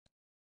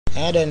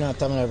I don't know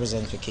Tom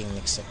represent for King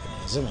Mix Up,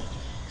 you know,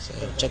 so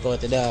check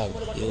out the dog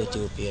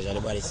YouTube page or the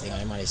body thing,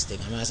 the money thing.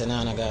 I'm saying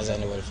Nana guys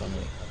and the whole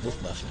family.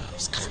 Boof buff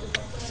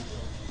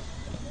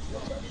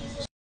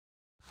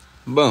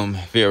now. Boom,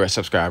 viewers,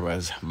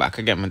 subscribers, back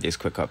again with these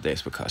quick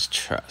updates because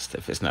trust,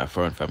 if it's not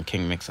foreign from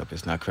King Mix Up,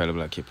 it's not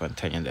credible. I keep on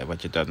telling you that,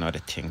 but you don't know the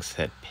things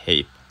said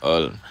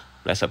people.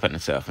 Bless up on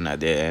yourself and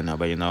idea, you know,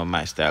 but you know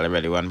my style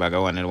already. One bag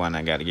of one and one.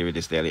 I gotta give you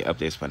this daily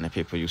updates from the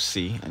people you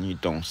see and you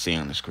don't see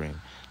on the screen.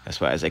 That's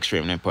why it's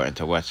extremely important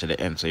to watch to the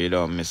end so you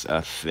don't miss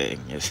a thing.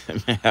 You see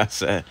me? I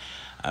said,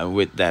 and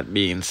with that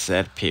being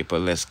said, people,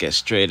 let's get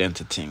straight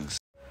into things.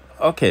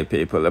 Okay,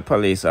 people, the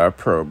police are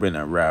probing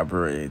a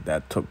robbery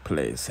that took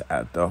place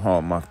at the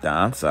home of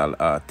dancehall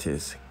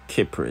artist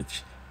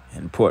Kiprich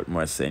in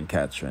Portmore, St.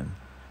 Catherine.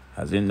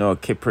 As you know,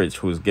 Kiprich,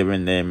 whose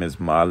given name is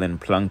Marlon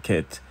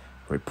Plunkett,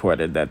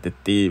 reported that the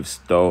thieves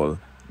stole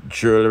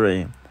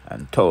jewelry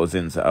and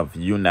thousands of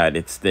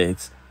United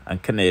States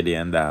and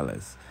Canadian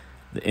dollars.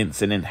 The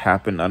incident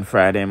happened on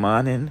Friday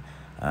morning,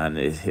 and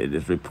it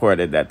is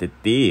reported that the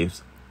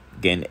thieves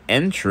gained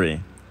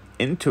entry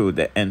into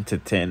the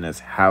entertainer's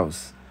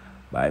house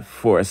by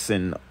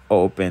forcing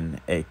open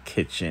a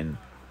kitchen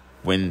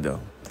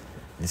window.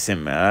 You see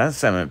me,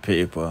 some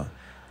people.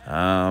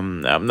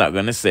 I'm not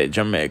gonna say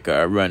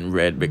Jamaica run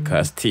red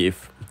because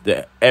thief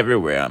they're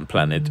everywhere on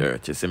planet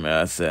Earth. You see me,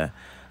 I say.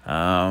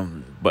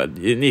 But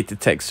you need to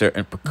take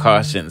certain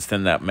precautions to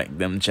not make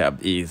them job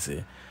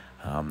easy.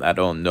 I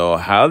don't know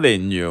how they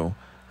knew.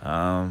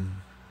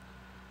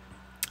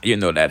 You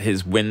know that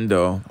his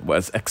window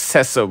was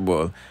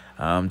accessible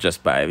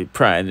just by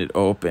prying it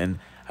open.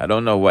 I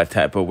don't know what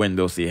type of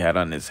windows he had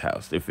on his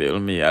house. You feel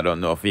me? I don't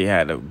know if he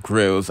had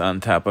grills on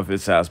top of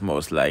his house.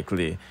 Most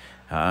likely,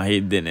 he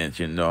didn't.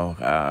 You know,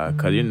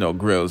 because you know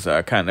grills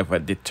are kind of a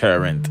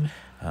deterrent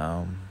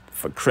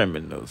for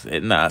criminals.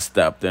 It not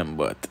stop them,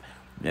 but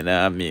you know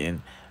what I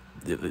mean.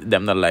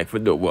 Them not like for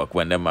the work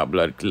when them are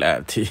blood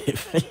clot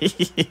thief.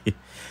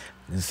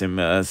 You see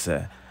me? I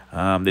say,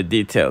 the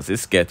details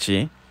is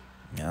sketchy.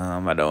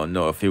 I don't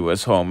know if he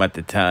was home at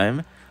the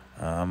time.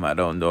 I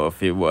don't know if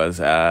he was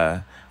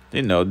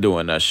you know,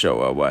 doing a show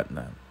or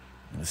whatnot.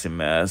 You see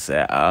me, I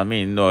say, I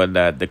mean, know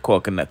that the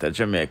coconut of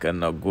Jamaica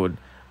no good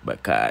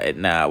because it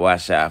now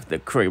wash off the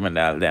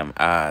criminal them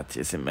art.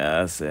 You see me,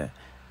 I say,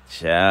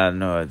 cha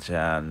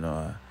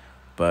no.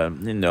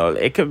 But, you know,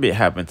 it could be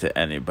happen to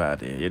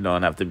anybody. You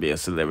don't have to be a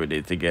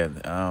celebrity to get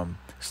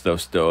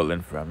stuff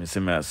stolen from. You see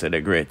me, I say, the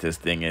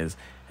greatest thing is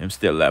him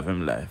still have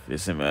him life. You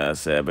see me, I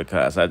say,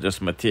 because I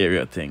just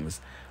material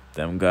things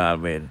them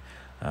gone with.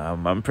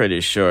 I'm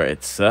pretty sure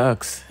it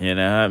sucks, you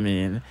know what I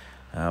mean?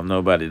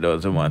 Nobody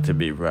doesn't want to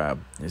be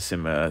robbed, you see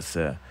me?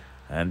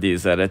 And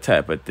these are the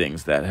type of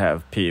things that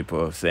have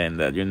people saying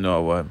that, you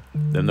know what,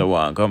 they don't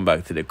want to come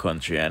back to the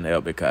country and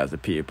help because the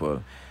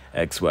people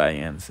X, Y,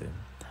 and Z.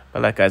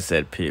 But like I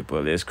said,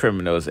 people, there's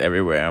criminals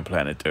everywhere on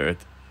planet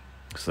Earth.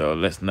 So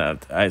let's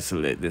not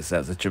isolate this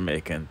as a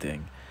Jamaican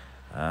thing.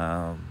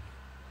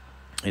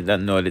 You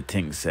don't know the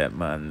thing said,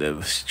 man.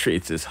 The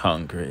streets is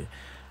hungry.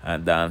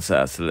 And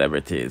dancehall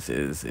celebrities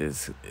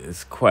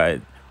is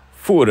quite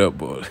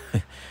foodable.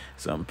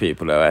 Some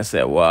people, like I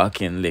said,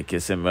 walking, lick, you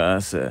see me,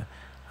 so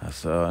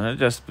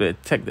just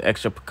take the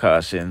extra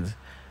precautions,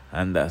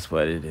 and that's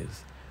what it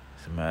is.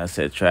 So I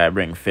said, try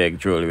bring fake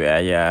jewelry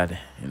a yard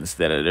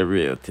instead of the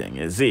real thing,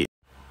 you see.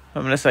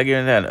 Let's give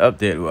you that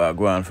update what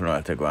going from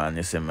what to go on,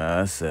 you see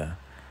me, so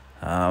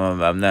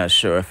I'm not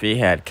sure if he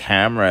had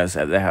cameras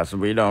at the house.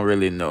 We don't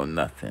really know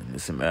nothing, you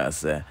see me,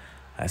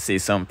 I see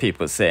some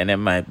people saying it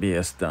might be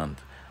a stunt,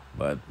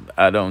 but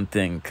I don't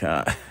think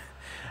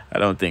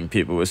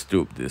people will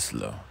stoop this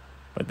low.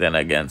 But then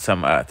again,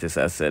 some artists,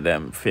 I said,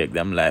 them fake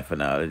them life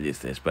and all of these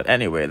things. But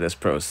anyway, let's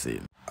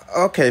proceed.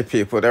 Okay,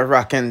 people, the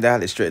rockin'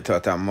 dolly straight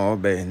out of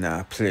Mobile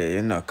now play,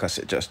 you know, because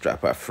she just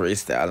drop a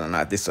freestyle and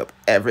I diss up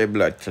every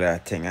blood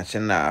clot thing and she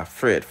not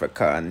afraid for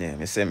calling name,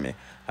 you see me?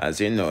 As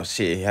you know,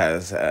 she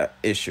has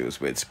issues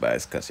with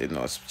Spice because, you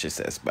know, she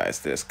says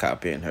Spice is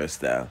copying her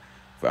style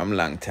from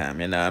long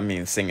time, you know what I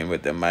mean, singing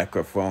with the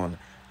microphone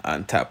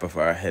on top of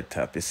her head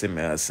top, you see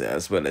me,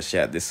 as well as she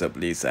had this up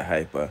Lisa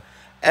Hyper.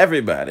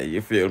 Everybody,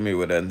 you feel me,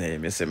 with her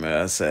name, you see me,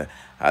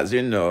 as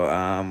you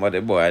know, what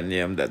the boy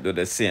named that do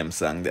the same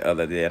song the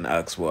other day in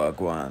Oxwalk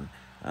one,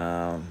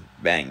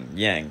 Bang,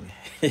 Yang,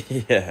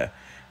 yeah,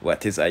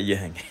 what is a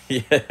Yang,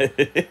 yeah,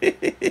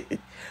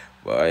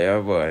 boy,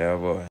 oh boy, oh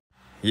boy.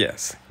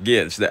 Yes,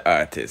 Gage the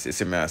artist, you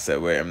see me, I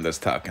said where I'm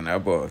just talking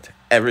about.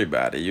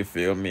 Everybody, you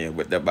feel me,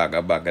 with the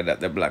bagger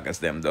that the bloggers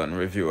them done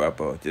review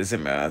about, you see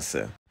me, I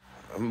said.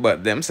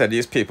 But them said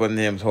these people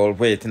names hold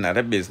weight in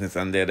other business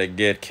and they're the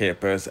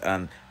gatekeepers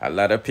and a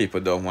lot of people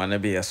don't want to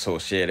be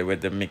associated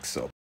with the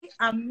mix-up.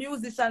 And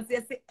musicians, they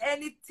say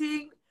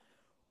anything.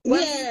 When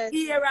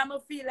we hear, I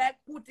feel like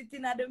put it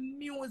in the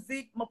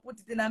music. I put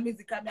it in the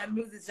music. I'm a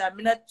musician.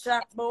 I'm not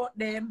chat about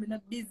them. I'm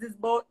not business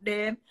about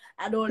them.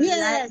 I don't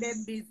like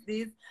them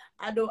business.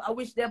 I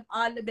wish them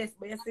all the best.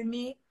 But you see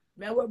me,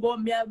 Me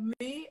about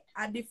me,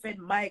 I defend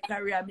my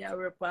career, me I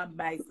rep on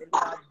myself.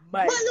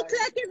 Well, look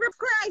like every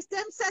price,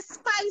 them say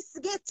Spice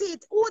get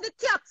it. Who the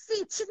cap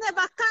fit, she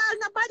never call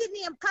nobody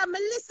name. Come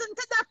listen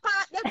to that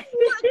part the 4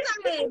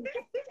 times.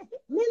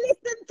 Me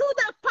listen to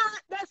that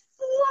part the 4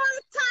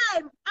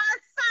 times, or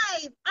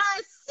 5, or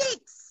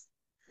 6.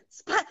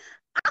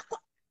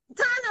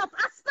 Turn up a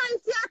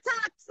spicy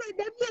attack, say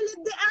them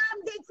yelling the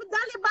arm date for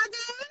Dolly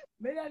Body.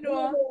 Me don't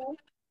know.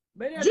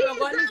 Me don't know.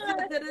 Go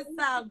listen to the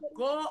song.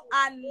 Go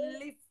and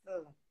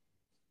listen.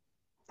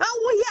 How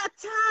we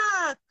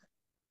attack?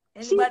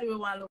 Anybody will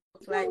want to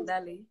look like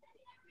Dolly?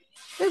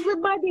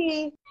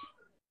 Everybody.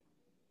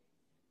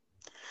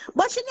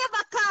 But she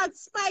never called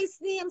Spice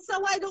name,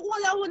 so why the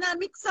whole I wanna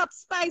mix up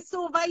Spice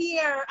over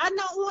here? And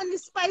not only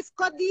Spice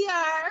cut the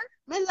hair,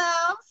 my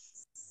love.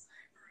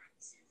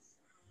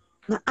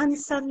 My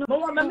answer no.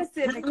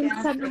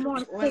 Answer no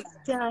more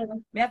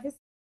question.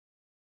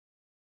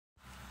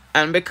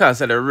 And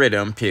because of the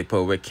rhythm,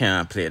 people, we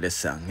can't play the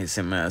song. You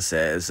see, man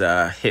says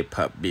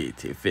hip-hop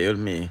beat, you feel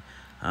me?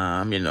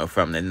 You know,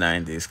 from the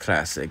 90s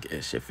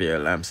classic-ish, you feel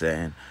what I'm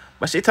saying?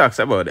 But she talks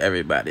about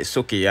everybody,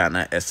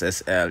 Sukiyana,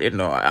 SSL, you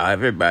know,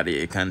 everybody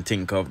you can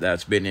think of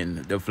that's been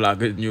in the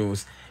vlog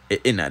news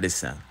in this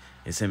song.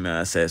 You see,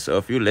 man says, so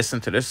if you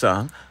listen to the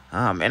song,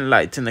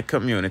 enlighten the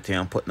community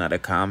and put in the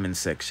comment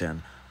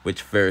section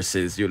which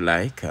verses you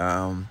like,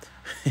 and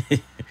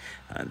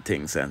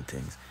things.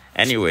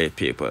 Anyway,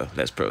 people,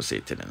 let's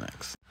proceed to the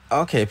next.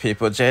 Okay,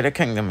 people, Jada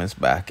Kingdom is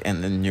back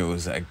in the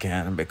news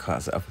again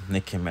because of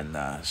Nicki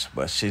Minaj,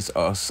 but she's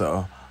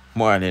also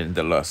mourning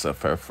the loss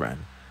of her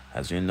friend.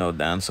 As you know,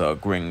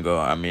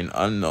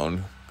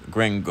 unknown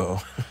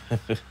gringo.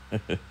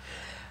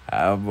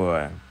 Oh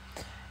boy.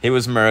 He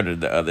was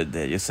murdered the other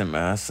day, you see me,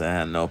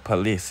 and no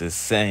police is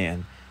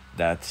saying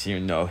that, you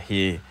know,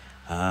 he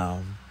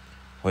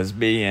was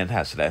being,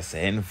 how should I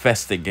say,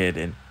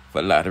 investigated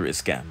for lottery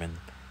scamming.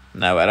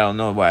 Now, I don't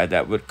know why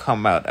that would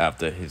come out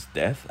after his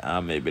death.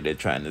 Maybe they're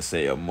trying to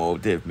say a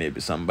motive.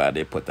 Maybe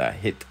somebody put a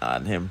hit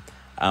on him.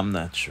 I'm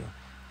not sure.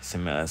 See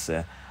me, I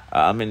say,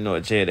 I mean, no,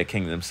 Jada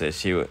Kingdom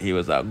says he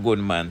was a good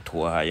man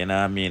to her, you know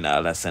what I mean?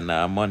 All I send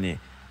her money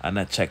and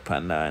a check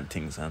pan her and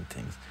things.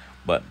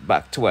 But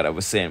back to what I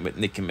was saying with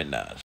Nicki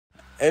Minaj.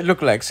 It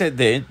looked like, said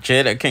they,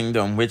 Jada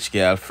Kingdom, which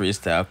girl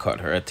freestyle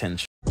caught her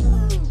attention.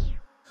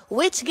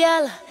 Which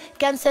girl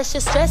can say she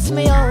stress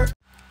me out?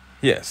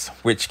 Yes,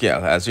 which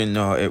girl? As you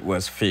know, it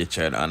was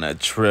featured on a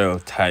drill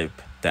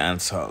type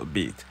dancehall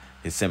beat.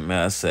 You see me,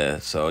 I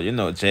said, so you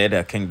know,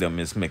 Jada Kingdom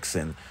is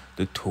mixing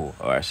the two,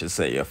 or I should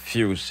say a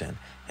fusion.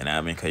 You know what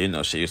I mean? Because you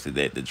know, she used to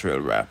date the drill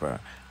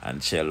rapper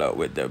and chill out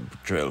with the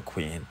drill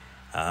queen,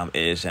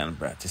 Asian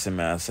brat. You see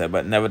me, I said,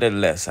 but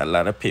nevertheless, a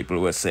lot of people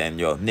were saying,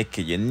 yo,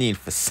 Nicki, you need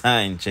for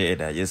sign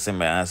Jada. You see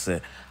me, I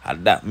said,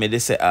 that made it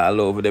say all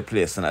over the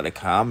place in the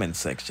comment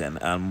section,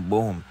 and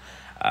boom,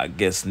 I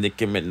guess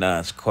Nicki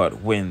Minaj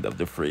caught wind of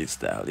the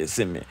freestyle, you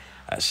see me,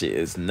 as she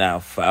is now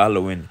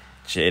following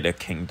Jada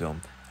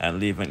Kingdom and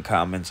leaving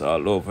comments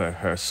all over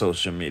her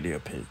social media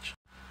page.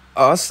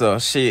 Also,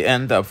 she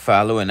ended up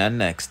following her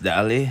next,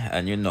 Dolly,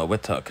 and you know we're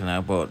talking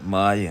about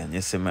Maya,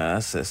 you see me, I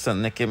said, so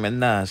Nicki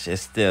Minaj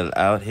is still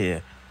out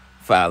here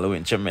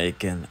following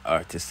Jamaican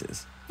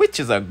artists, which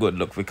is a good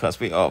look because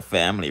we all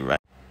family, right?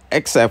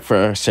 Except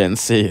for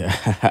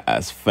Shenseea,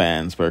 as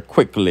fans were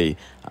quickly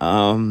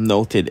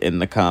noted in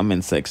the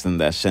comment section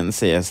that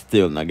Shenseea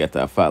still not get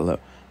a follow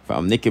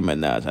from Nicki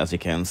Minaj. As you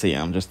can see,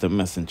 I'm just a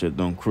messenger,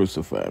 don't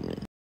crucify me.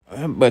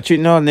 But you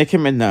know, Nicki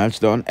Minaj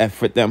don't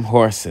F with them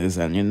horses,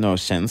 and you know,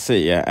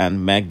 Shenseea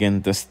and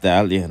Megan Thee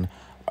Stallion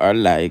are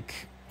like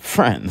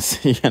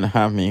friends, you know what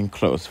I mean,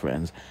 close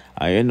friends.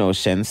 And you know,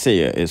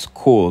 Shenseea is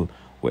cool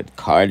with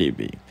Cardi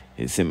B.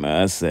 You see me,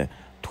 I say,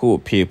 two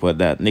people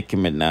that Nicki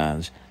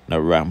Minaj no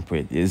ramp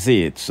with, you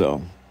see it?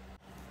 So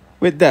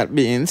with that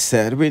being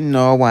said, we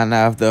know one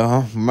of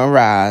the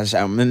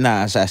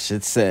Minaj, I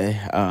should say,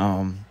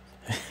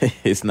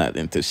 is not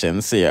into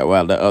Shenseea,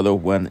 while the other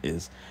one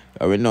is.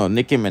 We know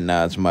Nicki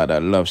Minaj's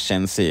mother loves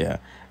Shenseea,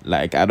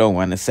 like, I don't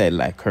want to say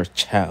like her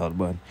child,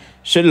 but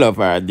she love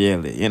her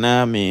dearly, you know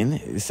what I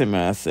mean? You see me,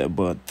 I say,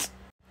 but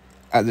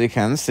as you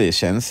can see,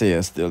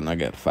 Shenseea still not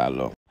get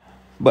follow.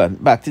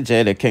 But back to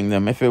Jada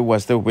Kingdom, if it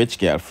was the Witch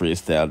Girl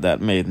freestyle that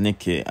made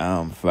Nicki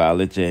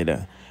follow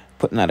Jada,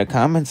 put in the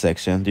comment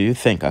section, do you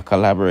think a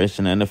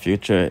collaboration in the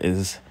future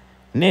is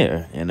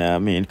near? You know what I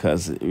mean?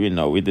 Because, you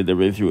know, we did a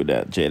review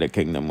that Jada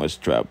Kingdom was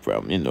dropped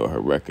from, you know,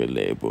 her record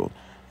label.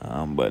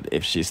 But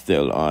if she's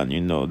still on, you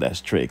know,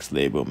 that's Drake's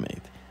label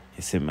mate.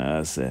 You see me,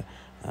 I say,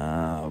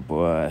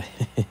 boy,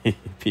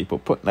 people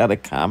put in the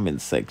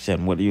comment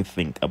section, what do you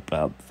think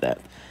about that?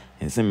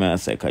 You see me, I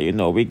say, cause you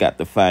know, we got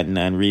the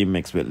 5-9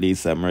 remix with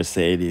Lisa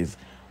Mercedes,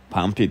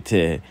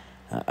 Pampite,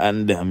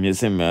 and them, you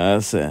see me, I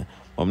say,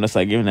 I'm just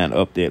like giving an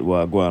update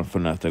while go on for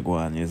not to go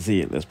on, you see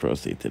it, let's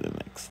proceed to the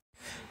next.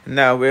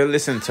 Now, we'll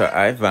listen to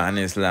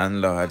Ivany's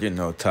Landlord, you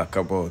know, talk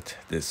about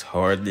this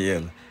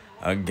ordeal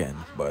again,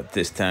 but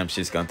this time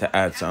she's going to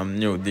add some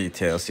new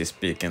details. She's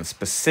speaking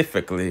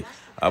specifically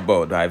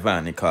about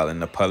Ivany calling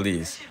the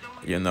police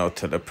you know,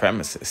 to the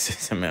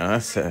premises. I mean, I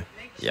say,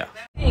 yeah.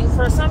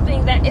 For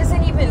something that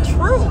isn't even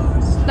true,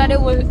 that it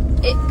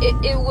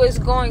was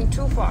going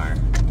too far.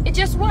 It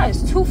just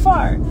was too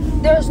far.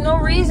 There's no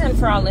reason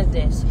for all of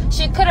this.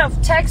 She could have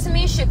texted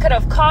me. She could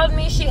have called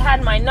me. She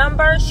had my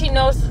number. She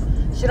knows.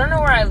 She don't know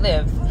where I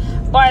live,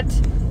 but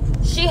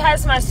she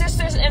has my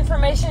sister's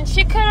information.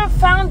 She could have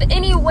found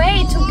any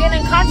way to get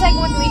in contact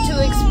with me to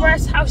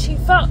express how she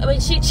felt. I mean,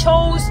 she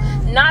chose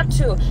not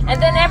to.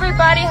 And then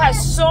everybody has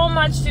so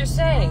much to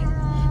say.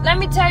 Let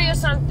me tell you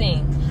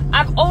something.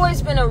 I've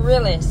always been a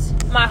realist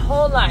my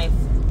whole life.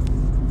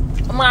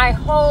 My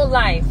whole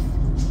life.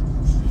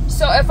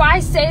 So if I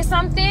say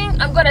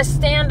something, I'm going to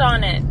stand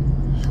on it.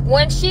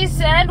 When she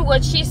said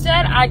what she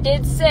said, I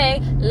did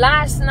say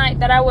last night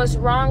that I was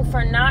wrong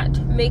for not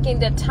making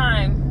the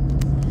time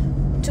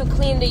to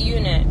clean the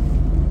unit.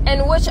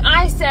 And which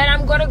I said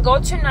I'm going to go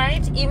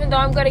tonight, even though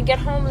I'm going to get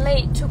home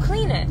late, to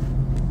clean it.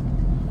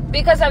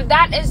 Because if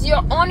that is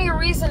your only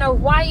reason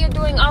of why you're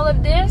doing all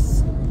of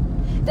this,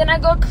 then I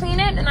go clean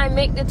it and I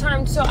make the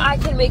time so I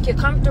can make you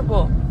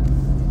comfortable.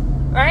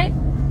 Right?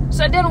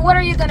 So then what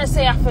are you going to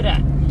say after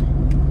that?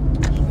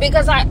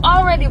 Because I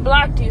already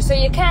blocked you. So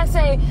you can't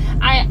say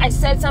I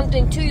said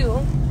something to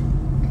you.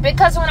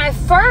 Because when I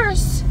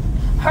first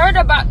heard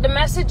about the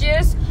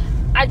messages,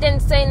 I didn't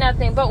say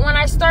nothing. But when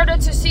I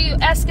started to see you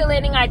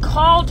escalating, I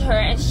called her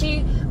and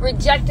she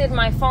rejected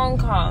my phone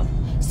call,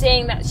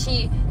 saying that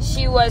she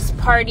was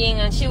partying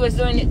and she was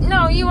doing it.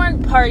 No, you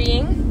weren't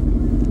partying.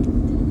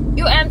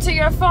 You answer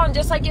your phone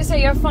just like you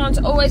say your phone's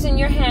always in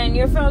your hand.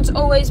 Your phone's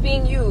always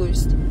being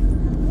used.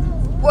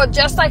 Well,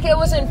 just like it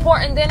was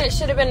important then, it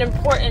should have been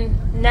important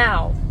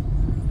now.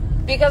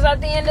 Because at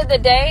the end of the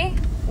day,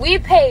 we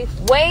pay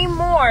way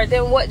more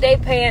than what they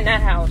pay in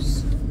that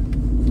house.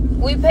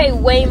 We pay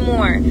way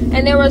more.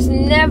 And there was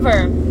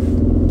never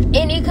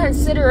any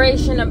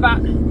consideration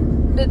about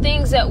the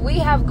things that we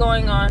have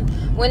going on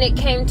when it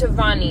came to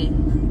Ivany.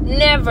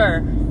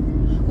 Never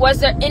was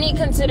there any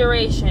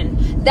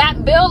consideration.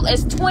 That bill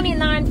is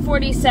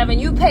 $29.47.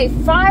 You pay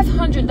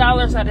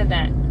 $500 out of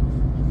that.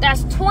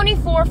 That's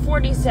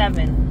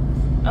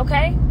 $24.47.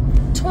 Okay?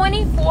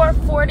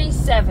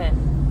 $24.47.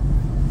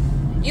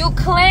 You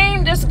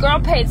claim this girl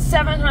paid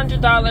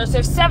 $700.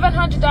 If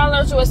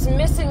 $700 was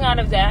missing out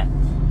of that,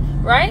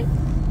 right?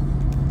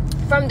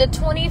 From the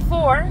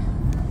 24,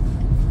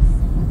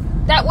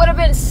 that would have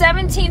been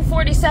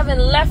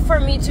 $17.47 left for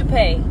me to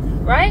pay,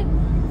 right?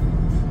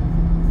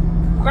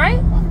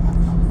 Right?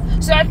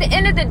 So at the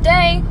end of the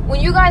day, when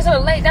you guys are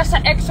late, that's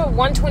an extra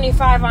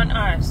 $125 on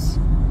us.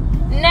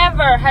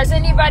 Never has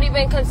anybody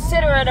been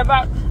considerate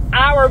about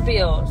our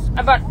bills,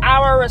 about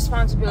our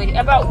responsibility,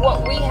 about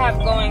what we have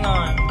going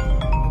on.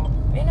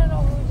 You don't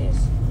know who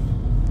this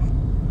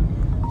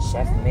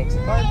Chef Mix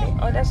Barbie?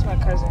 Oh, that's my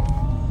cousin.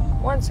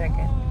 1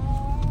 second.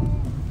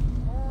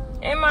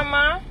 Hey,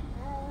 Mama.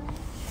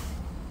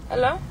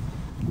 Hello?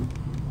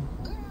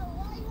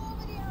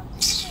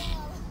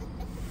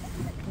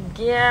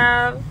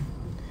 Yeah.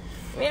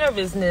 Me no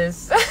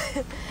business.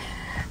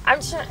 I'm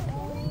trying.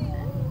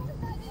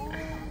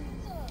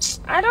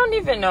 I don't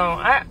even know.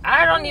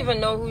 I don't even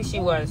know who she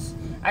was.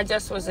 I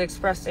just was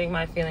expressing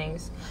my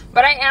feelings.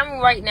 But I am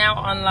right now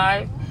on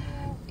live,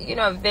 you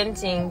know,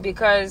 venting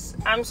because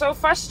I'm so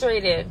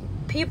frustrated.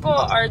 People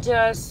are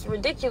just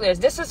ridiculous.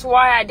 This is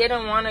why I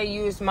didn't want to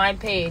use my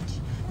page,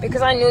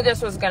 because I knew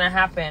this was going to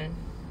happen.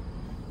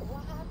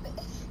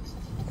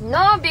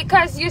 No,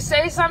 because you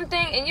say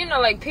something and, you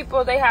know, like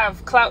people, they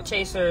have clout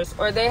chasers,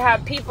 or they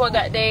have people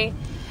that they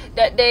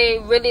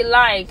really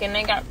like, and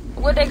they got,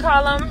 what they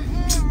call them?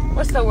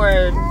 What's the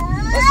word?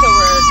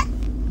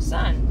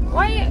 Son,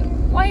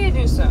 why you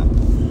do so?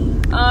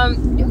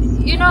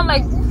 You know,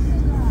 like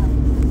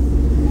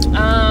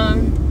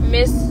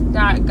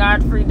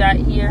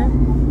Miss.Godfrey.here.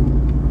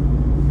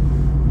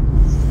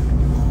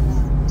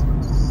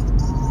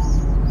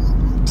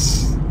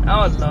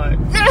 Oh Lord.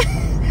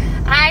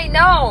 I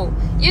know.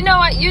 You know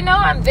what? You know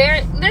I'm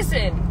very,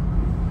 listen.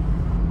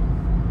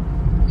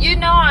 You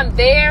know I'm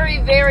very,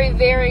 very,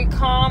 very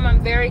calm.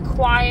 I'm very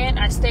quiet.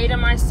 I stay to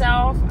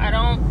myself. I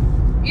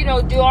don't, you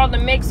know, do all the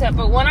mix-up.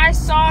 But when I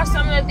saw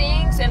some of the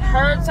things and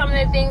heard some of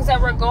the things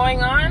that were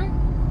going on,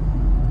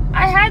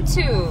 I had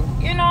to.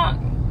 You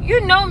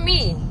know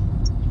me.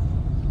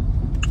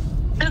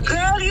 The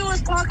girl you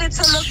was talking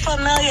to looked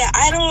familiar.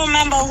 I don't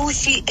remember who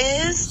she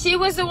is. She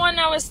was the one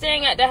that was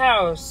staying at the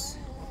house.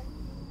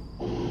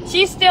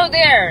 She's still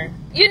there.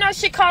 You know,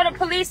 she called the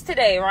police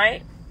today,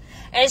 right?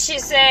 And she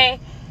said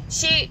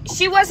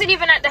she wasn't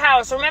even at the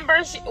house.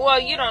 Remember? Well,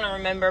 you don't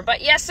remember,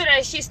 but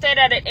yesterday she stayed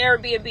at an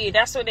Airbnb.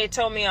 That's what they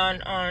told me on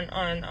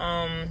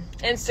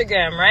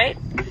Instagram, right?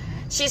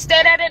 She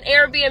stayed at an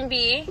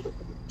Airbnb.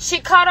 She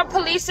called the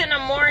police in the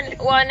morning,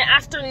 well, in the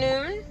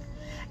afternoon,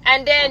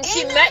 and then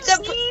she met the.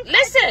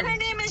 Listen. Her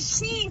name is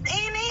Cheese, ain't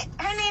it?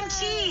 Her name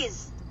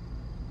Cheese.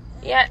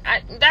 Yeah,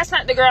 that's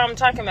not the girl I'm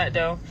talking about,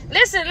 though.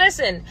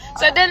 Listen.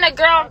 So then the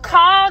girl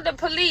called the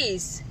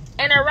police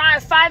and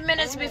arrived 5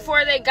 minutes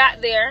before they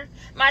got there.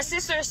 my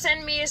sister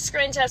sent me a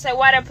screenshot, said,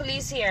 why the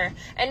police here?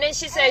 And then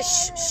she said,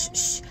 shh, shh,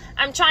 shh.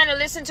 I'm trying to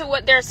listen to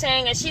what they're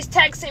saying. And she's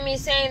texting me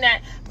saying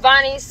that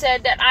Ivany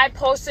said that I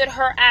posted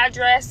her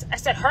address. I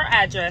said, her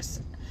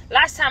address?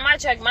 Last time I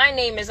checked, my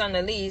name is on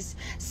the lease.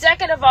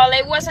 Second of all,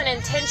 it wasn't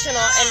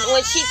intentional. And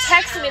when she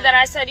texted me that,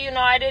 I said,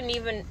 I didn't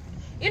even,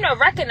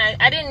 recognize.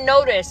 I didn't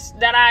notice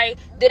that I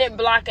didn't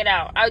block it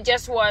out. I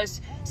just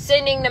was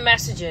sending the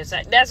messages.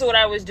 That's what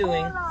I was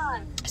doing. Hold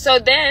on. So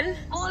then...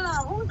 Hold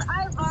on. Who's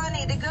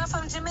Ivany? The girl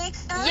from Jamaica?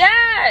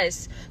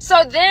 Yes.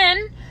 So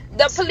then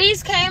the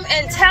police came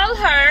and tell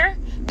her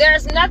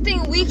there's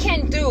nothing we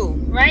can do,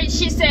 right?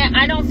 She said,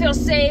 I don't feel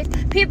safe.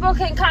 People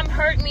can come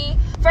hurt me.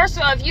 First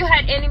of all, if you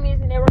had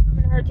enemies and they were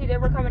coming to hurt you, they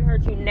were coming to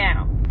hurt you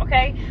now,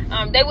 okay?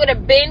 They would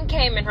have been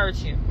came and hurt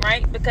you,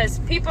 right? Because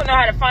people know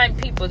how to find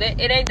people. It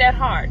ain't that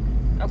hard,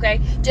 okay?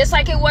 Just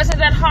like it wasn't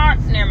that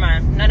hard. Never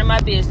mind. None of my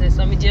business.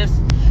 Let me just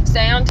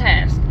stay on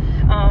task.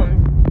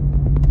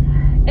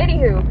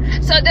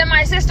 Anywho, so then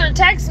my sister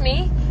texted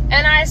me,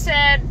 and I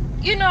said,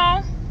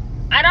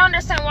 I don't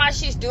understand why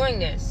she's doing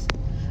this,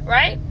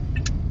 right?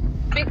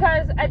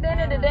 Because at the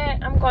end of the day,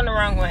 I'm going the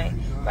wrong way,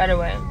 by the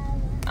way.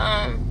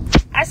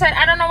 I said,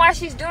 I don't know why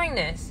she's doing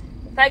this.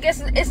 Like,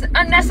 it's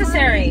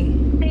unnecessary.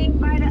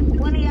 By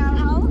one of y'all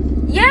house?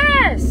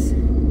 Yes.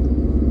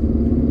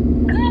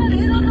 Girl,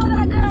 you don't know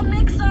that girl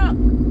mix up.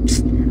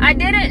 I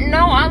didn't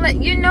know.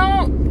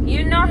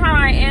 You know how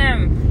I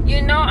am.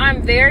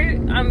 I'm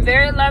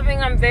very loving.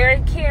 I'm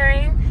very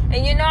caring.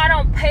 And I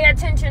don't pay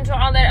attention to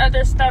all that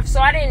other stuff. So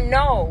I didn't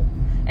know.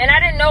 And I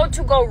didn't know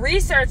to go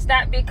research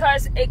that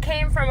because it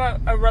came from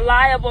a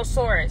reliable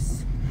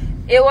source.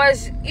 It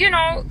was,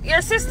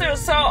 your sister.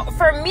 So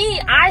for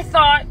me, I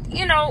thought,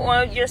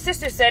 well, your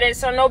sister said it,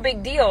 so no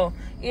big deal.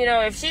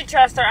 If she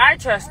trusts her, I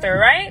trust her,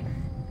 right?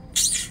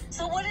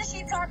 So what is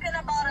she talking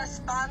about a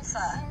sponsor?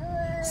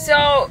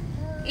 So,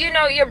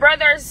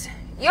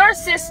 your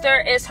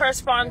sister is her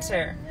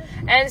sponsor.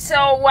 And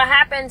so what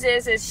happens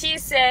is she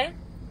say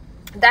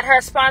that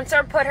her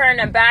sponsor put her in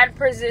a bad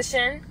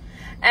position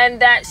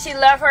and that she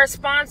loved her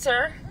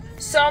sponsor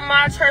so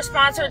much. Her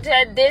sponsor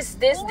did this,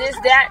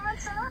 that.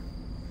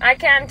 I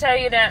can't tell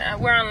you that.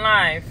 We're on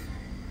live.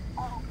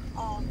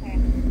 Oh, okay.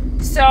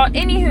 So,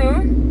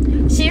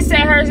 anywho, she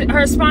said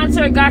her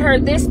sponsor got her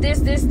this,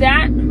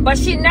 that. But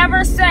she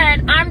never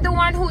said, I'm the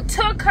one who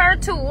took her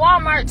to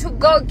Walmart to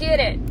go get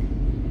it.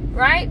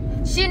 Right?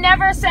 She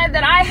never said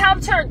that I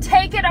helped her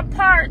take it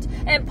apart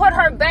and put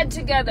her bed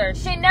together.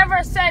 She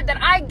never said that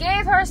I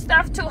gave her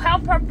stuff to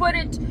help her put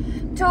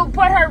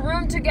her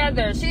room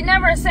together. She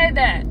never said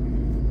that.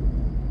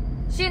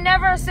 She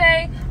never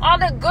say all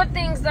the good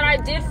things that I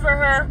did for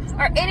her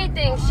or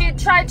anything. She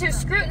tried to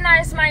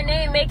scrutinize my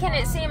name, making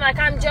it seem like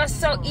I'm just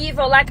so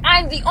evil, like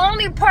I'm the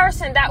only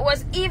person that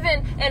was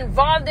even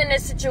involved in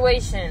this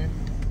situation.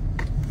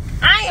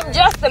 I am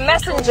just the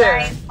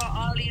messenger. For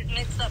all these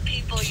mixed up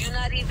people, you're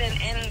not even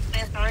in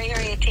this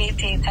Ray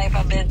type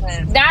of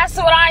business. That's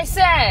what I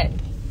said.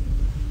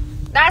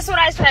 That's what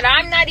I said.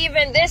 I'm not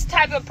even this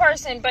type of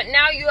person, but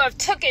now you have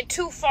took it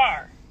too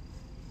far.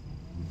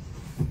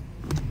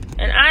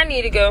 And I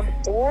need to go.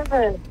 This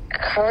is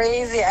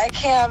crazy. I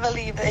can't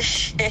believe this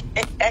shit.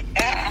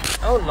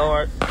 Oh,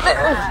 Lord.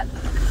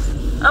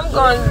 I'm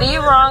going the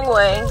wrong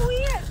way.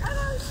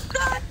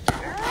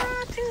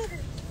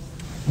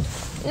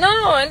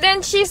 No, and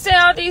then she said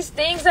all these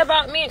things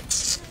about me.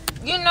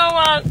 You know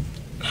what?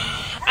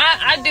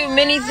 I do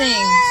many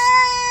things.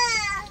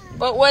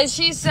 But what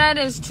she said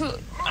is true.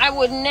 I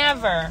would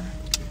never.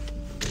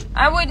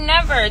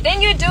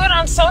 Then you do it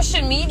on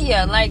social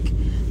media. Like,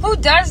 who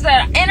does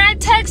that? And I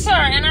text her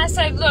and I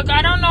said, look,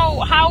 I don't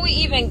know how we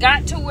even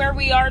got to where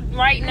we are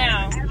right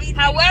now.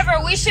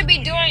 However, we should be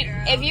doing,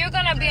 if you're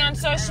going to be on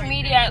social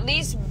media, at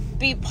least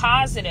be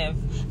positive.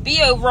 Be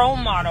a role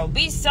model.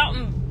 Be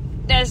something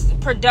that's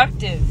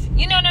productive.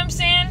 You know what I'm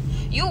saying?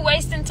 You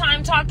wasting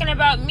time talking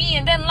about me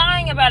and then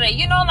lying about it.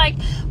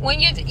 Like when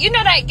you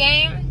know that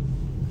game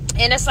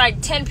and it's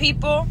like 10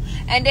 people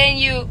and then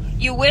you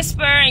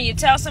whisper and you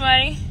tell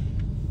somebody.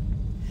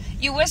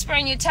 You whisper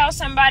and you tell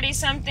somebody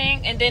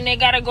something and then they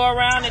got to go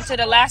around into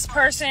the last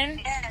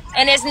person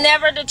and it's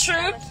never the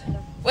truth.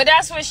 Well,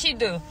 that's what she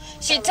do.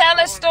 She tell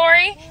a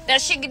story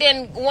that she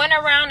then went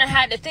around and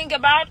had to think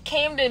about,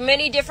 came to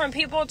many different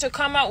people to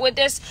come up with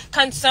this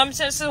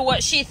consensus of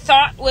what she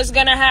thought was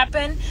going to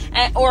happen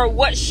or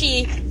what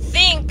she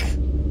think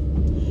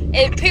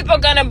if people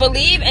going to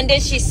believe, and then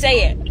she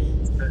say it.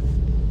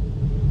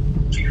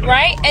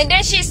 Right? And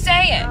then she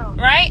say it,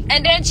 right?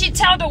 And then she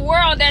tell the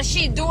world that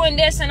she doing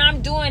this and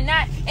I'm doing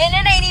that. And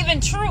it ain't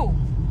even true.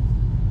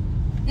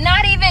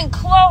 Not even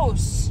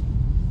close.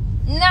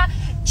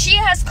 She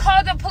has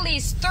called the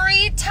police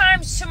 3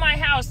 times to my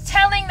house,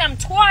 telling them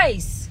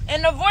twice.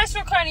 In the voice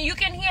recording, you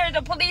can hear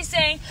the police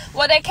saying,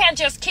 well, they can't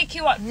just kick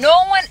you out.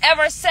 No one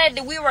ever said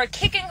that we were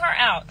kicking her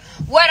out.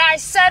 What I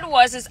said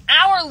is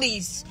our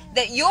lease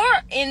that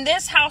you're in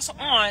this house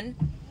on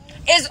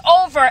is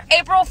over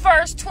April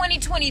 1st,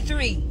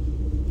 2023.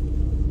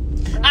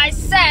 I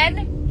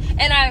said,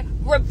 and I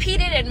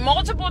repeated it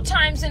multiple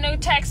times in a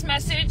text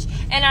message,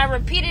 and I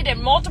repeated it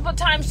multiple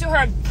times to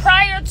her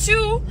prior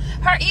to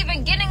her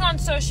even getting on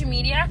social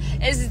media,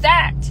 is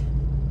that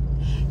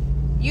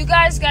you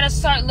guys got to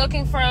start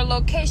looking for a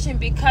location,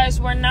 because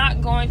we're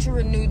not going to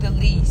renew the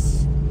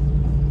lease.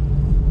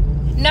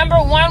 Number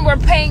one, we're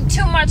paying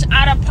too much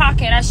out of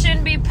pocket. I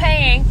shouldn't be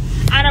paying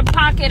out of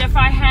pocket if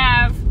I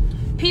have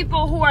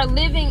people who are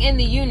living in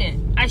the unit.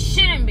 I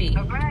shouldn't be.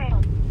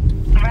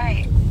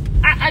 Right.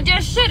 I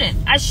just shouldn't.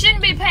 I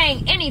shouldn't be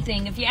paying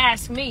anything, if you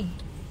ask me.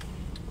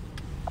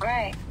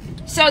 Right.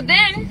 So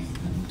then,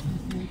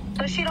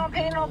 So she don't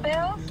pay no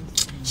bills?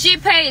 she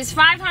pays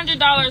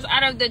 $500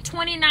 out of the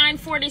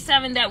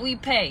 $29.47 that we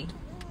pay.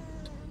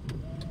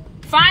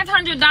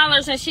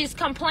 $500, and she's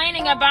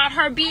complaining about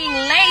her being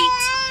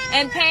late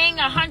and paying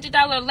a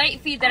 $100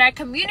 late fee that I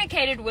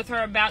communicated with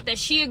her about, that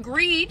she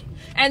agreed,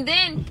 and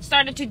then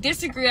started to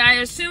disagree. I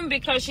assume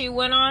because she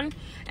went on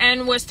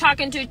and was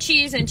talking to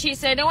Cheese, and she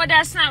said, oh,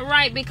 that's not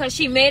right, because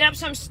she made up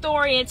some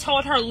story and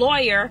told her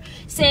lawyer,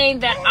 saying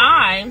that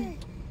I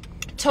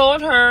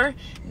told her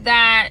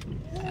that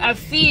a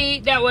fee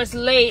that was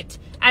late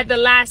at the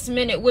last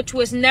minute, which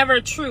was never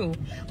true.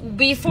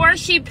 Before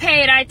she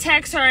paid, I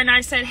text her and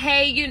I said,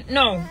 hey,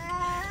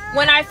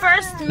 when I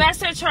first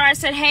messaged her, I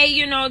said,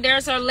 hey,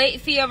 there's a late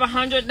fee of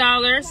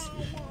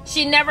 $100.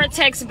 She never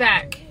texts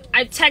back.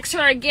 I text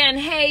her again,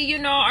 hey,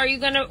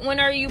 when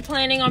are you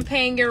planning on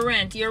paying your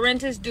rent? Your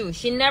rent is due.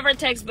 She never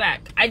texts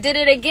back. I did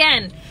it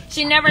again.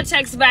 She never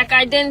texts back.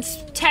 I then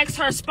text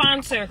her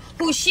sponsor,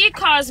 who she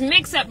caused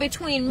mix-up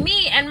between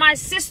me and my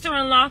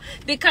sister-in-law,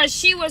 because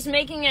she was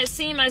making it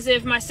seem as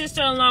if my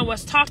sister-in-law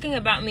was talking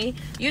about me.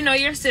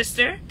 Your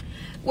sister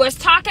was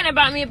talking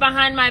about me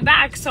behind my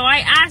back. So I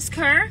asked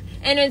her,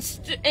 and I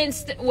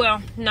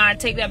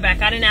take that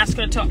back. I didn't ask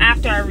her until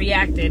after I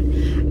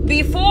reacted.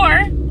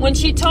 Before, when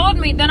she told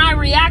me, then I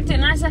reacted,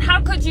 and I said,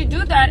 how could you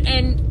do that?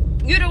 And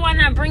you're the one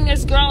that bring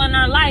this girl in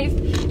our life,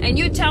 and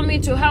you tell me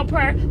to help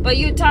her, but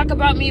you talk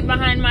about me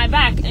behind my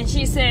back. And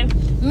she said,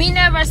 me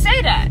never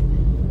say that.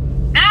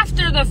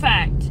 After the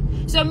fact.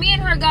 So me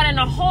and her got in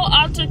a whole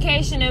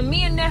altercation, and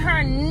me and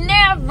her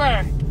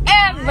never,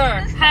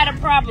 ever had a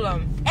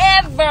problem.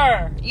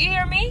 Ever. You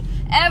hear me?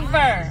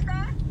 Ever.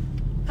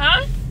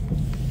 Huh?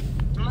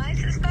 My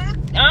sister?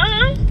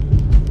 Uh-huh.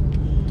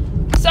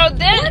 So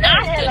then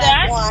after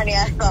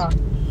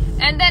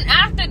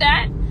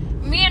that,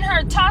 me and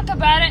her talk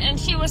about it, and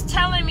she was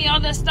telling me all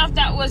the stuff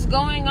that was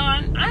going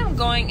on. I'm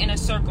going in a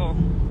circle.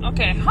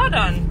 Okay, hold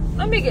on.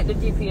 Let me get the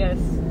GPS.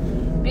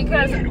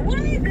 Because why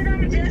is it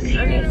I'm just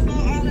hearing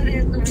about all of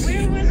this?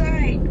 Where was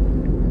I?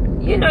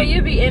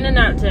 You be in and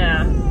out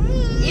there.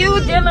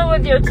 You dealing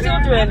with your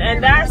children,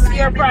 and that's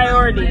your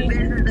priority.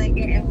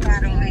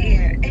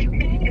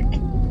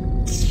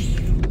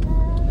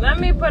 Let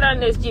me put on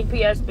this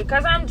GPS,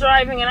 because I'm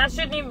driving, and I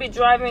shouldn't even be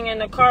driving in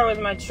the car with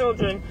my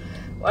children,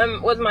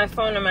 with my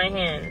phone in my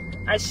hand.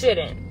 I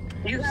shouldn't.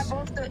 You got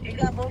both the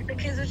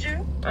kids with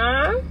you?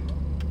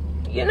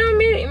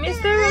 Me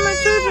stay with my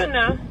children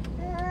now.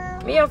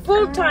 Me a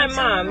full-time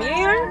mom, you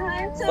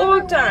hear?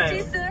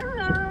 Full-time.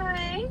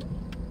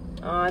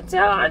 Oh,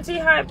 tell Auntie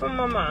hi from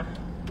Mama.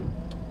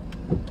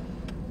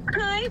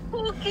 Hi,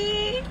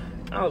 Pookie.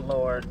 Oh,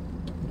 Lord.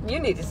 You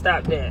need to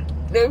stop that.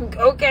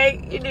 Okay?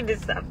 You need to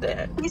stop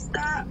that. You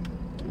stop.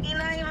 You're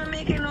not even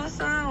making no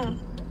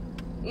sound.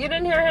 You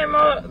didn't hear him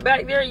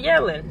back there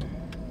yelling.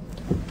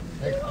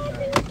 I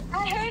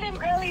heard him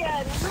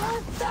earlier.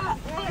 No, stop.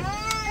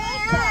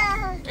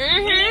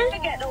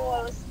 Mm-hmm. Get the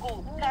whole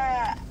scoop.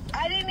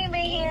 I didn't even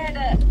hear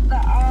the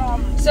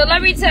So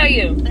let me tell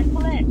you. the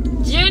clip.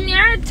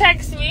 Junior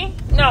texted me.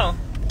 No.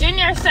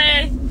 Junior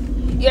said,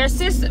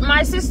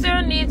 my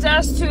sister needs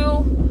us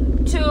to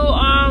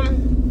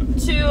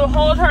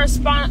hold her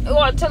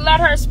to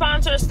let her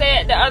sponsor stay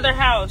at the other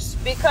house,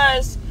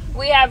 because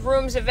we have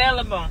rooms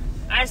available.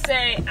 I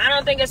say, I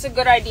don't think it's a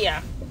good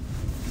idea.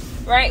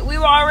 Right? We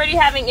were already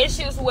having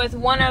issues with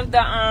one of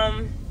the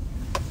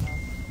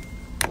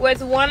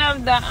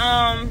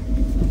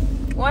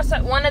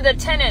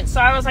tenants.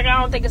 So I was like, I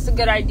don't think it's a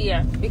good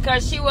idea,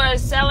 because she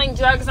was selling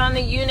drugs on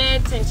the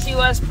units, and she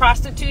was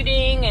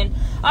prostituting and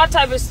all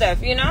type of stuff,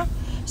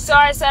 So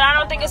I said, I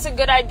don't think it's a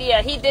good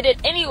idea. He did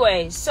it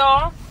anyway.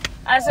 So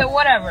I said,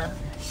 whatever.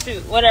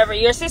 Shoot, whatever.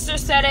 Your sister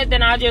said it,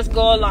 then I'll just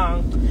go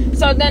along.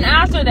 So then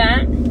after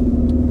that,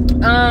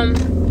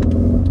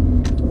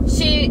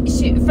 she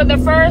for the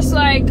first,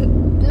 I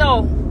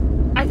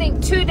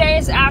think 2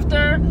 days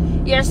after,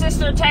 your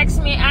sister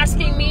texted me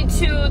asking me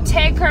to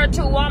take her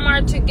to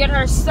Walmart to get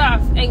her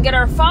stuff and get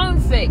her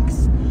phone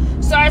fixed.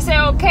 So I said,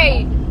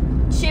 okay.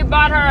 She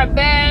bought her a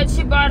bed.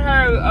 She bought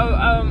her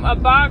a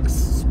box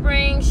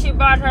spring. She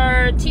bought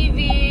her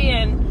TV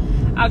and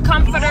a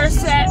comforter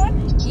set.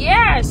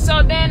 Yeah,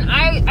 so then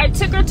I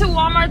took her to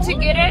Walmart to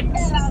get it.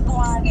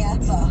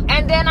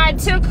 And then I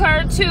took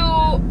her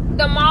to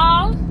the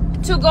mall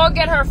to go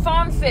get her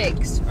phone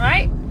fixed,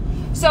 right?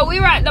 So we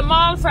were at the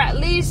mall for at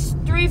least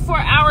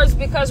 3-4 hours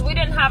because we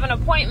didn't have an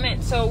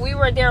appointment. So we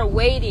were there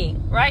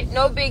waiting, right?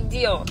 No big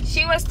deal.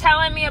 She was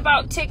telling me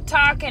about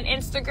TikTok and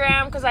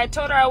Instagram because I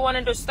told her I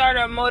wanted to start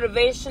a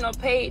motivational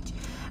page.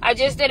 I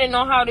just didn't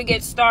know how to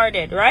get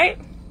started, right?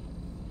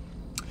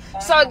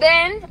 So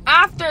then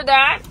after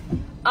that,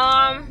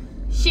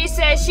 she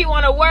said she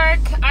want to work.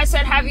 I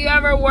said, have you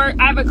ever worked?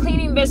 I have a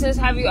cleaning business.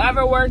 Have you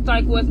ever worked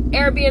like with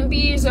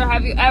Airbnbs, or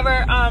have you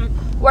ever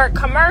worked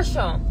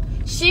commercial?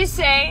 She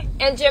say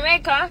in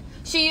Jamaica,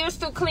 she used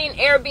to clean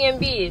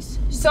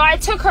Airbnbs. So I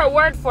took her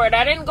word for it.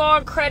 I didn't go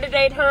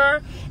accredit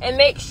her and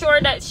make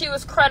sure that she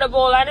was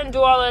credible. I didn't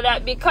do all of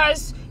that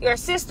because your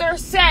sister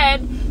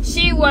said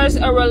she was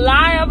a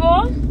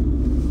reliable,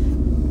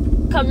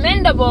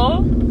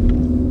 commendable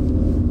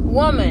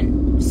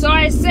woman. So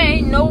I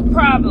say, no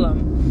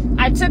problem.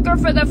 I took her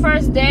for the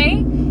first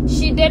day.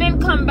 She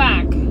didn't come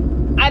back.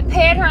 I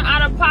paid her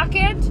out of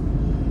pocket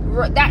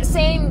that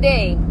same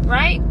day,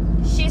 right?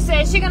 She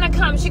said she gonna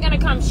come, she gonna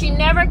come. She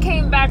never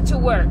came back to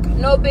work.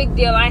 No big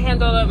deal. I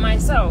handled it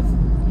myself.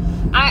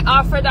 I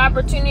offered the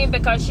opportunity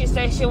because she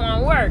said she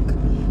want work.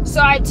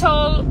 So I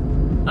told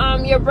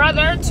your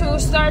brother to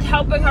start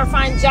helping her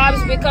find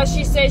jobs because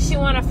she said she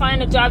want to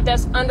find a job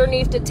that's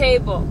underneath the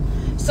table.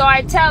 So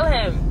I tell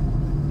him,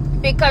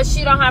 because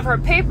she don't have her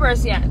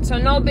papers yet, so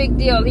no big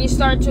deal. He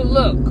started to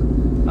look,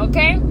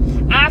 okay?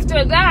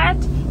 After that,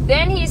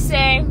 then he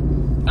say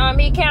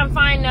he can't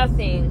find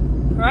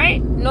nothing,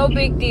 right? No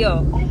big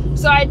deal.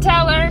 So I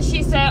tell her,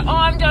 she said, oh,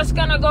 I'm just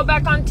gonna go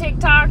back on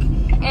TikTok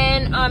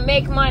and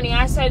make money.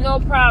 I said, no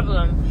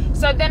problem.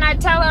 So then I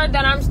tell her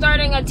that I'm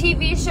starting a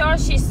TV show.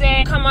 She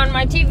said, come on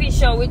my TV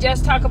show. We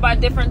just talk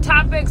about different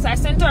topics. I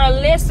sent her a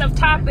list of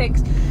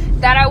topics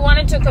that I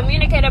wanted to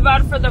communicate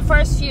about for the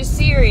first few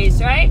series,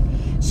 right?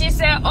 She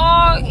said,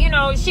 oh, you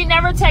know, she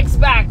never texts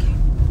back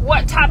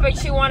what topic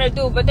she want to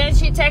do. But then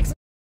she texted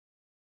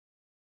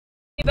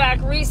me back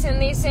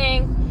recently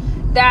saying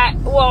that,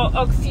 well,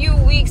 a few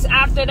weeks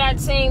after that,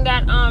 saying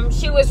that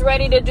she was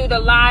ready to do the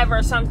live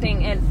or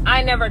something. And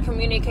I never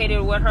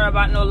communicated with her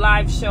about no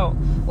live show.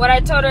 What I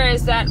told her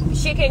is that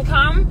she can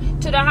come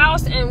to the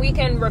house and we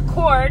can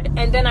record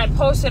and then I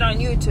post it on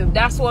YouTube.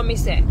 That's what me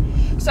said.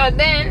 So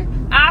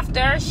then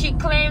after, she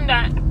claimed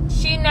that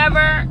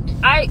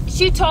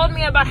she told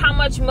me about how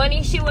much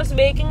money she was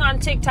making on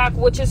TikTok,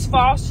 which is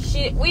false.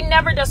 We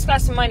never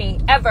discuss money,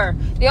 ever.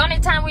 The only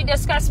time we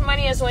discuss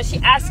money is when she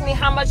asked me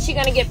how much she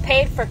gonna get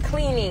paid for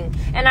cleaning.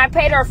 And I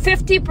paid her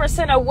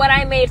 50% of what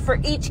I made for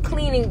each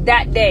cleaning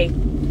that day.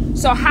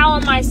 So how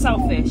am I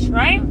selfish,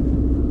 right?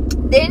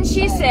 Then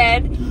she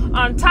said,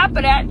 on top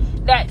of that,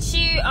 that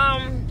she,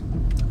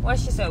 what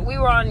she said, we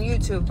were on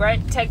YouTube, right?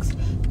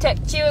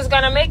 She was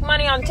gonna make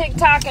money on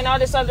TikTok and all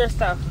this other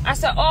stuff. I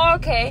said, oh,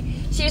 okay.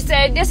 She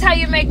said, this how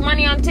you make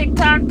money on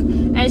TikTok?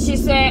 And she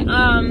said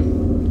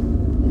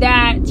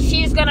that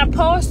she's gonna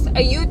post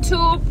a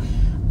YouTube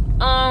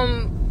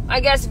I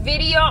guess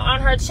video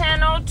on her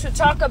channel to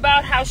talk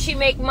about how she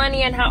make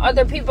money and how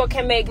other people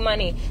can make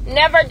money.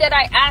 Never did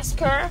I ask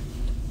her,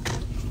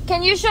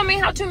 can you show me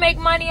how to make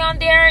money on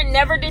there?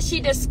 Never did she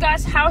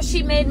discuss how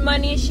she made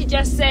money. She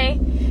just say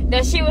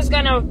that she was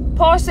gonna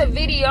post a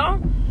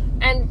video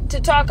and to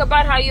talk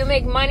about how you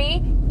make money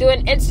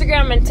doing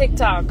Instagram and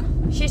TikTok.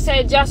 She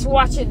said, just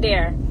watch it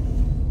there.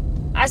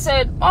 I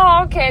said,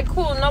 oh, okay,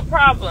 cool, no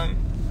problem,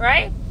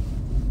 right?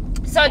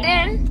 So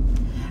then,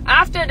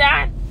 after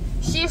that,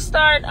 she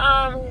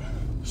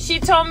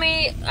told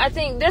me, I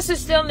think this is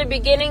still in the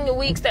beginning, the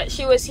weeks that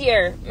she was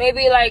here.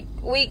 Maybe like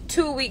week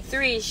 2, week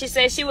 3. She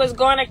said she was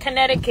going to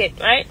Connecticut,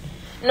 right?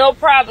 No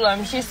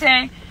problem. She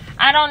said,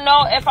 I don't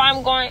know if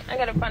I'm going, I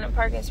gotta find a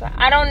parking spot.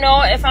 I don't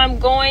know if I'm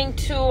going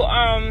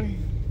to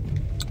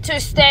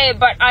stay,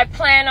 but I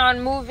plan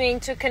on moving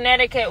to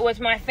Connecticut with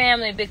my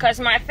family because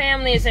my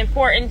family is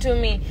important to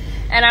me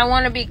and I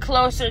want to be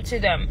closer to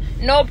them.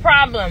 No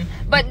problem.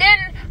 But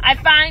then I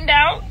find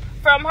out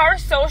from her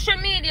social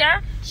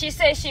media, she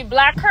says she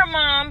blocked her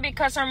mom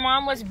because her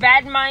mom was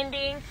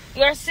bad-minding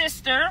your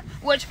sister,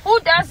 which, who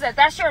does that?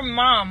 That's your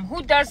mom.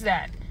 Who does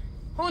that?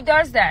 Who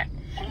does that?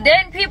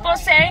 Then people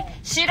say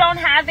she don't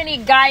have any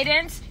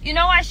guidance. You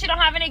know why she don't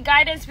have any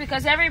guidance?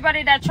 Because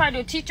everybody that tried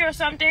to teach her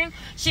something,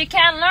 she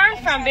can't learn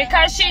from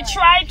because she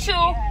tried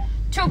to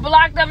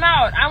block them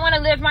out. I want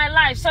to live my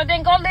life. So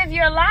then go live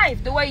your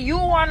life the way you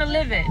want to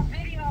live it.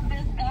 Video of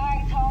this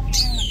guy talking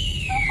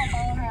stuff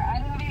about her. I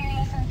didn't really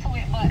listen to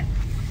it, but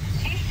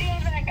she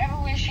seems like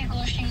everywhere she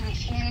goes, she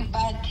has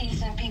bad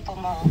taste in people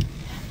mouth.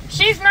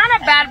 She's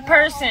not a bad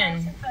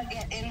person.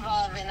 Get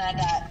involved in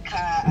that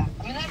car.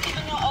 I don't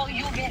even know how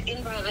you get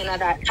involved in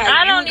that car.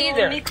 I don't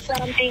either. Mix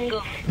something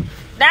good.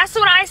 That's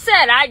what I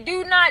said. I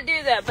do not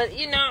do that. But,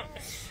 you know,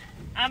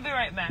 I'll be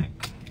right back.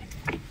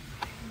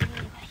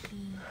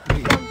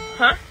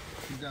 Huh?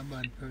 She's a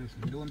bad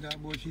person. Don't talk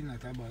about she's not a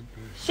bad person.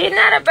 She's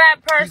not a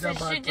bad person.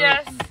 She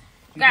just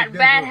got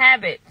bad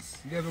habits.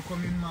 Devil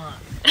come in mad.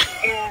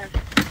 Yeah.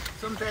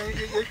 Sometimes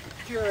you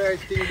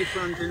theorize things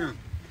different, you know.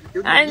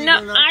 I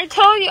know. I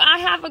told you I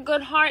have a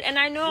good heart, and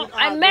I know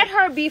I met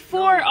her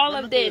before all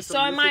of this.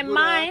 So in my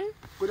mind,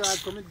 good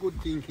heart commit good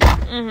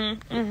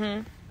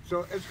thinking.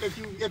 So if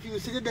you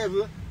see the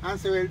devil and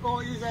say, well, oh,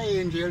 he's an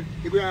angel,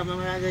 you're going to have him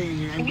as an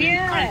angel,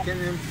 and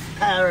can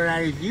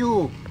terrorize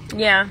you.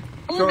 Yeah.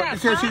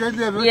 So she's a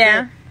devil.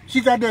 Yeah.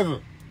 She's a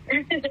devil.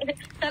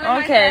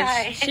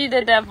 Okay, she's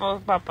the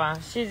devil, Papa.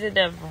 She's the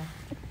devil.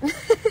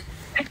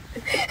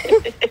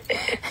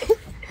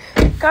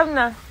 Come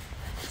now.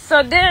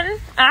 So then,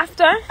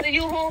 after... Are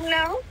you home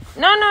now?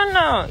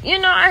 No. You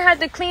know, I had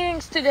the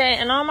cleanings today,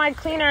 and all my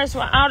cleaners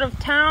were out of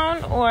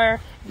town or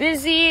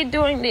busy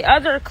doing the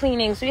other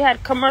cleanings. We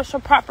had commercial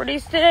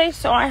properties today,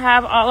 so I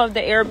have all of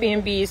the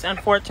Airbnbs,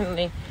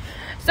 unfortunately.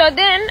 So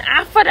then,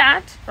 after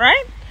that,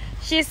 right,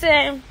 she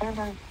said,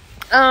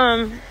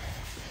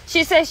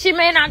 she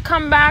may not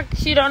come back.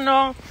 She don't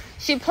know.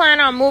 She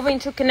planned on moving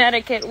to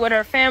Connecticut with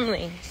her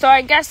family. So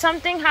I guess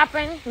something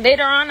happened.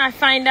 Later on, I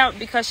find out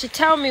because she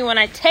tell me when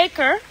I take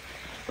her,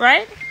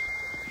 right?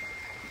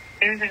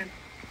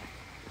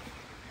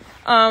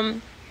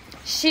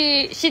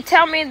 She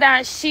tell me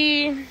that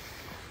she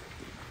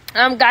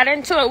got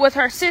into it with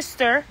her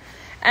sister,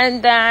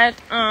 and that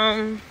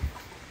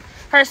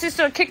her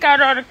sister kicked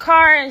out of the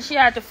car, and she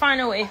had to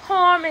find a way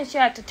home, and she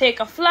had to take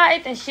a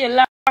flight, and she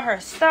left her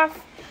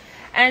stuff.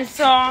 And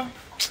so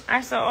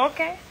I said,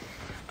 okay.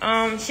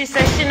 She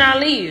said she not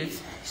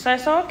leave. So I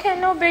said, okay,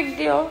 no big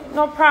deal,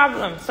 no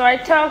problem. So I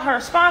tell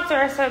her sponsor,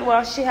 I said,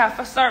 well, she have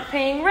to start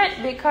paying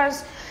rent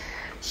because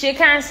she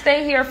can't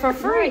stay here for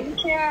free. You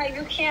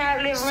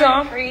can't live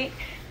rent free.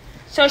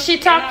 So she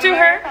talked to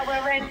her.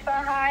 Where rents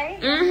are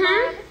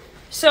high.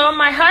 So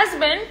my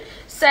husband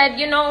said,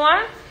 you know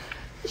what?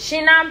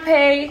 She not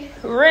pay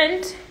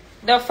rent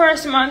the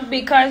first month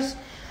because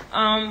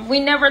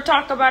we never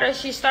talked about it.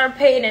 She start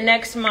paying the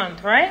next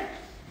month, right?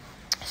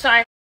 So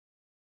I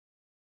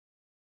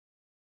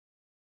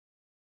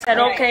said,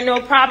 okay,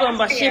 no problem.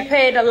 But she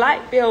paid a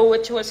light bill,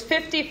 which was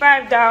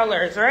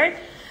 $55, right?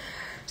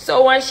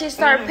 So when she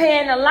started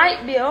paying the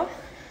light bill,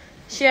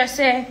 she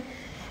said,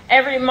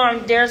 every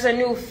month there's a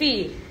new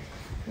fee.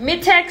 Me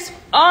text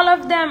all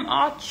of them,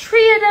 all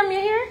three of them, you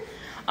hear?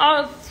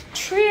 All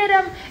three of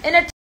them in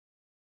a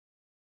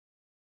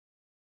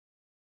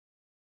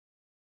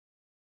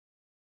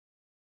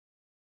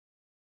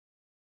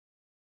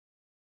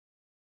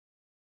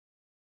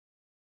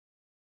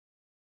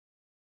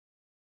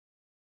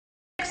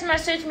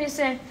message me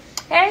saying,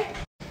 hey,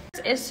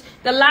 it's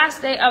the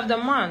last day of the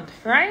month,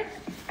 right?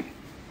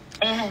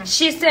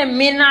 She said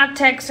me not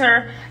text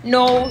her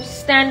no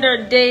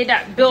standard day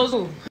that bills.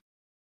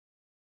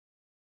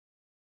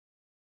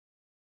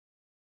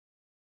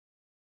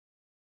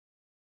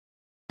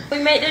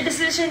 We made the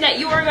decision that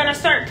you were gonna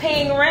start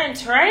paying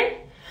rent, right?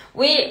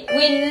 We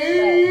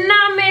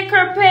not make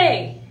her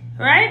pay,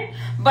 right?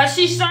 But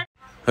she started.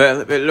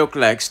 Well, it look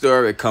like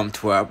story come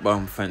to a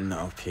bump for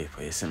now,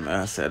 people. You see me?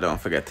 I said,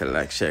 don't forget to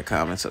like, share,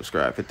 comment,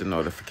 subscribe, hit the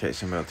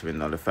notification bell to be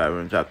notified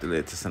when we drop the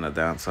latest in the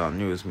dancehall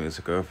news,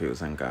 music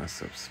reviews, and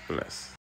gossips. Bless.